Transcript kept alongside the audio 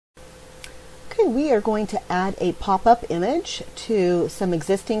Okay, we are going to add a pop-up image to some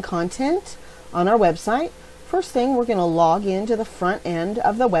existing content on our website. First thing, we're going to log into the front end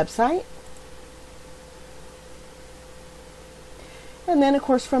of the website. And then, of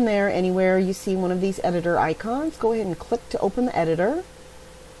course, from there, anywhere you see one of these editor icons, go ahead and click to open the editor.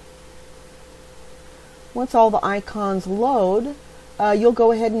 Once all the icons load, you'll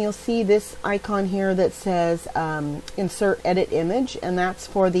go ahead and you'll see this icon here that says Insert Edit Image, and that's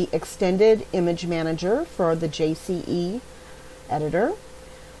for the Extended Image Manager for the JCE editor.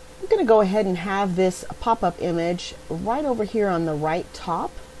 I'm going to go ahead and have this pop-up image right over here on the right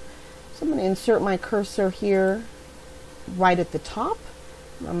top. So I'm going to insert my cursor here right at the top.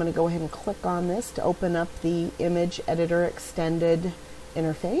 I'm going to go ahead and click on this to open up the Image Editor Extended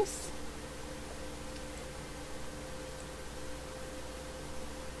interface.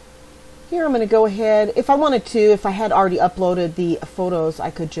 Here I'm going to go ahead, if I wanted to, if I had already uploaded the photos,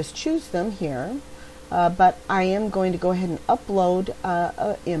 I could just choose them here. But I am going to go ahead and upload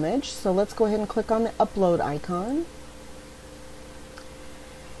an image. So let's go ahead and click on the upload icon.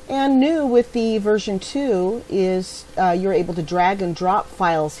 And new with the version 2 is you're able to drag and drop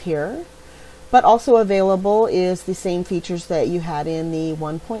files here. But also available is the same features that you had in the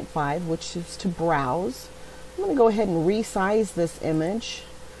 1.5, which is to browse. I'm going to go ahead and resize this image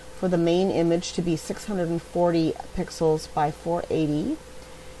for the main image to be 640 pixels by 480,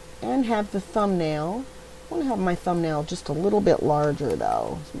 and have the thumbnail. I want to have my thumbnail just a little bit larger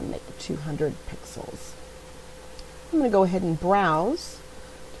though. So I'm going to make it 200 pixels. I'm going to go ahead and browse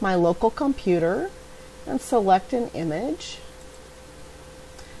to my local computer and select an image.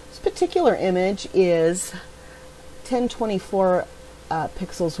 This particular image is 1024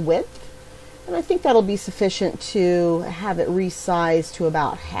 pixels width. And I think that'll be sufficient to have it resized to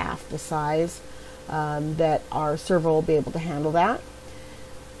about half the size that our server will be able to handle that.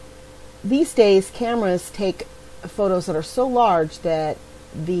 These days, cameras take photos that are so large that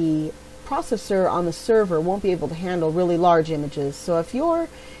the processor on the server won't be able to handle really large images. So if your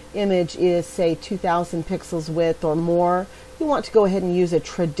image is, say, 2000 pixels width or more, you want to go ahead and use a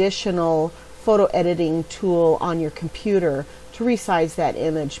traditional photo editing tool on your computer to resize that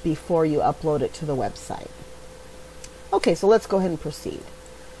image before you upload it to the website. Okay, so let's go ahead and proceed.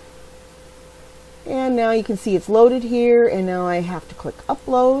 And now you can see it's loaded here, and now I have to click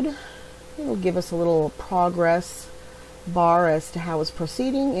upload. It'll give us a little progress bar as to how it's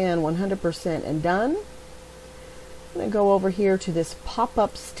proceeding, and 100% and done. I'm going to go over here to this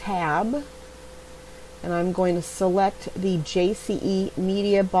pop-ups tab, and I'm going to select the JCE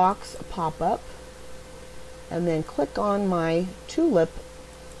media box pop-up, and then click on my tulip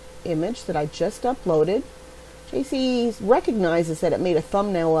image that I just uploaded. JCE recognizes that it made a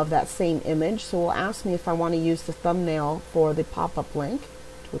thumbnail of that same image, so it will ask me if I want to use the thumbnail for the pop-up link,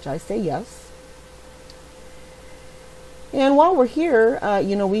 to which I say yes. And while we're here,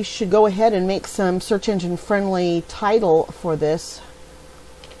 you know, we should go ahead and make some search engine friendly title for this.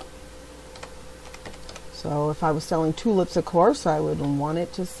 So if I was selling tulips, of course, I would want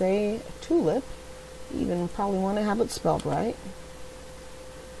it to say tulip. Even probably want to have it spelled right.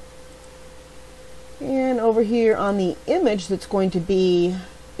 And over here on the image that's going to be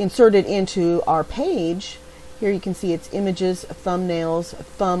inserted into our page, here you can see it's images, thumbnails,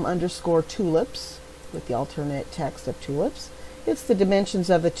 thumb_tulips with the alternate text of tulips. It's the dimensions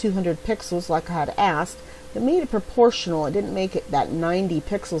of the 200 pixels like I had asked. It made it proportional. It didn't make it that 90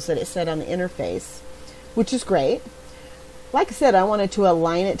 pixels that it said on the interface, which is great. Like I said, I wanted to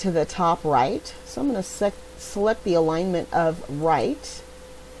align it to the top right, so I'm going to select the alignment of right.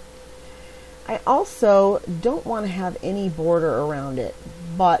 I also don't want to have any border around it,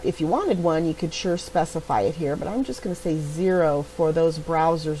 but if you wanted one, you could sure specify it here, but I'm just going to say 0 for those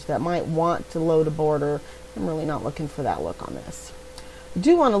browsers that might want to load a border. I'm really not looking for that look on this. I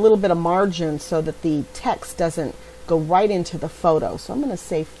do want a little bit of margin so that the text doesn't go right into the photo, so I'm going to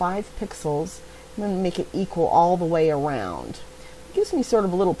say 5 pixels. I'm going to make it equal all the way around. It gives me sort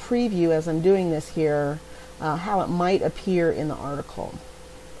of a little preview as I'm doing this here, how it might appear in the article.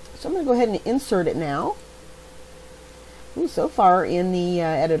 So I'm going to go ahead and insert it now. Ooh, so far in the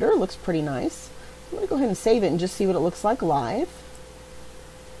editor, it looks pretty nice. I'm going to go ahead and save it and just see what it looks like live.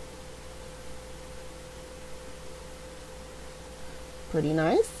 Pretty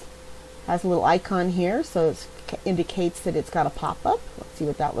nice. Has a little icon here, so it indicates that it's got a pop-up. Let's see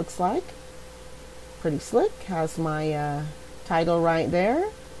what that looks like. Pretty slick. Has my title right there.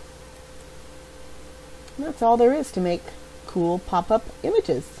 And that's all there is to make cool pop-up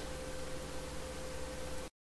images.